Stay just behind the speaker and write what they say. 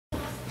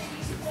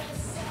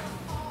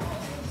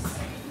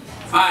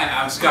Hi,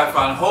 I'm Scott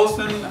von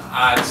Holzen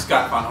at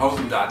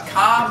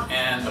scottvonholzen.com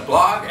and the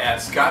blog at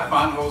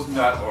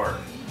scottvonholzen.org.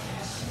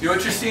 What you're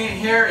seeing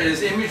here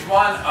is image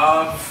one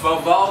of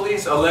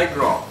Vivaldi's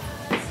Allegro.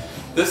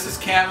 This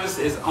canvas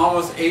is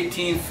almost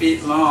 18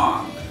 feet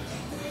long.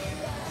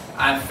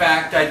 In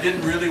fact, I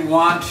didn't really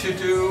want to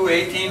do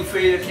 18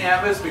 feet of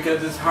canvas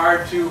because it's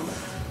hard to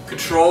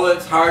control it,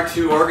 it's hard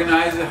to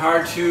organize it,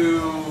 hard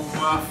to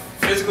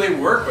physically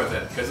work with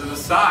it because of the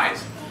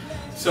size.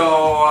 So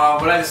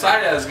what I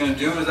decided I was going to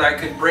do is I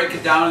could break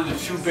it down into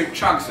two big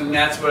chunks, and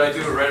that's what I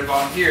do right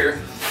about here.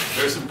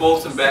 There's some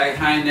bolts and bag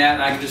behind that,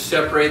 and I can just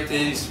separate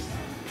these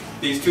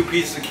two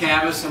pieces of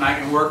canvas and I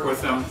can work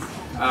with them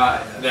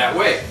that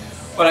way.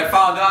 What I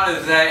found out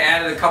is that I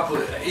added a couple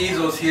of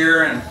easels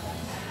here, and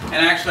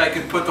actually I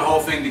could put the whole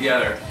thing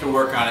together to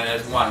work on it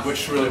as one,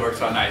 which really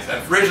works out nice.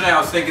 Originally I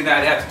was thinking that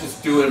I'd have to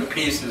just do it in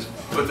pieces,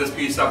 put this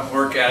piece up and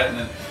work at it, and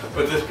then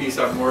put this piece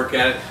up and work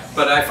at it.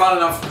 But I found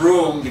enough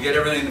room to get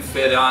everything to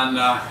fit on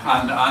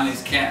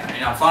these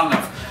I found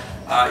enough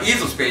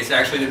easel space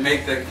actually to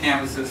make the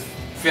canvases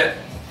fit.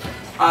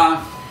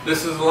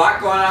 This is a lot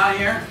going on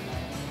here.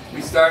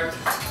 We start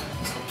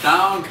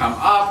down, come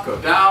up, go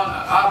down,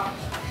 up.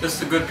 This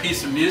is a good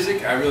piece of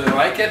music. I really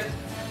like it.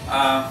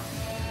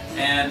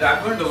 And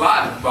I've learned a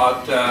lot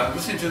about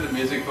listening to the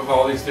music of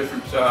all these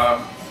different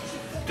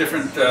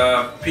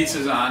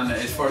pieces on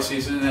his Four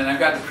Seasons, and I've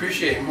got to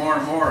appreciate more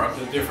and more of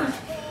the different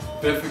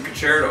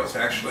concertos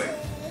actually,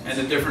 and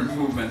the different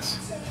movements.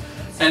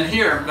 And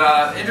here,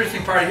 the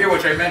interesting part here,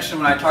 which I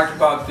mentioned when I talked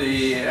about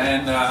the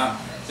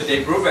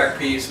Dave Brubeck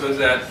piece, was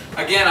that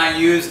again I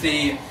used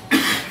the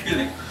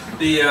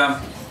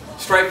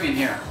striping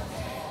here,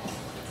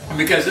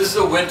 because this is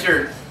a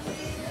winter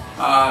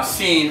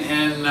scene,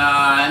 and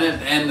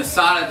the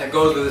sonnet that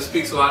goes with it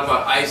speaks a lot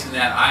about ice, and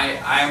that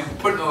I'm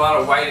putting a lot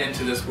of white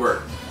into this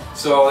work.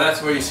 So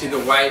that's where you see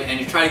the white, and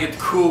you try to get the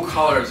cool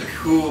colors, the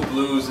cool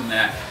blues and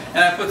that. And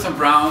I put some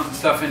browns and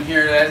stuff in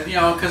here that,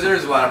 because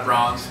there's a lot of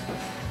browns,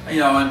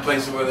 in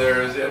places where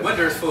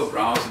winter is full of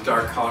browns and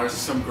dark colors,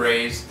 some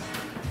grays.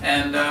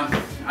 And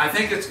I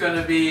think it's going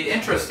to be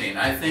interesting.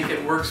 I think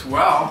it works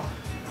well,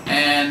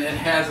 and it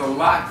has a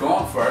lot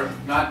going for it,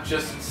 not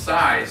just its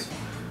size.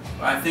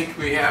 I think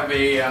we have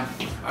a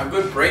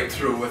good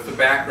breakthrough with the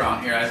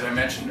background here, as I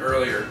mentioned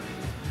earlier.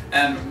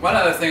 And one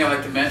other thing I'd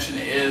like to mention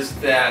is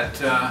that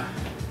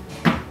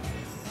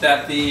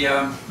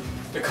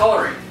the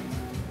coloring.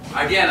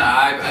 Again,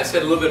 I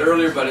said a little bit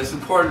earlier, but it's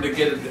important to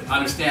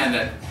understand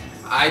that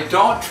I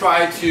don't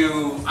try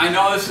to. I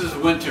know this is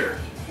winter,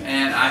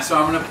 and so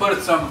I'm going to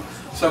put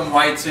some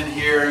whites in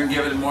here and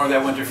give it more of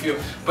that winter feel.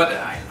 But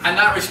I'm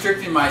not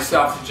restricting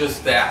myself to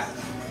just that.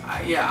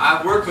 Yeah,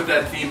 I work with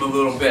that theme a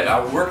little bit. I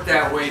work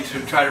that way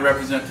to try to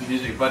represent the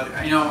music. But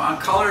on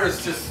color,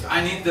 it's just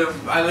I need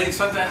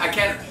something. I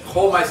can't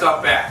hold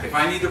myself back. If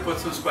I need to put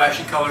some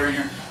splashy color in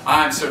here,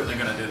 I'm certainly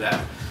going to do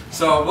that.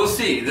 So we'll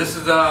see. This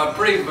is a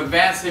pretty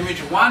advanced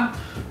image one,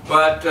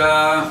 but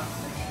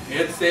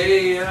it's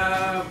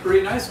a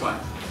pretty nice one.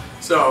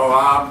 So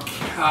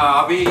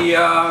I'll be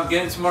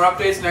getting some more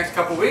updates the next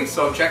couple of weeks.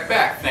 So check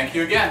back. Thank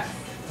you again.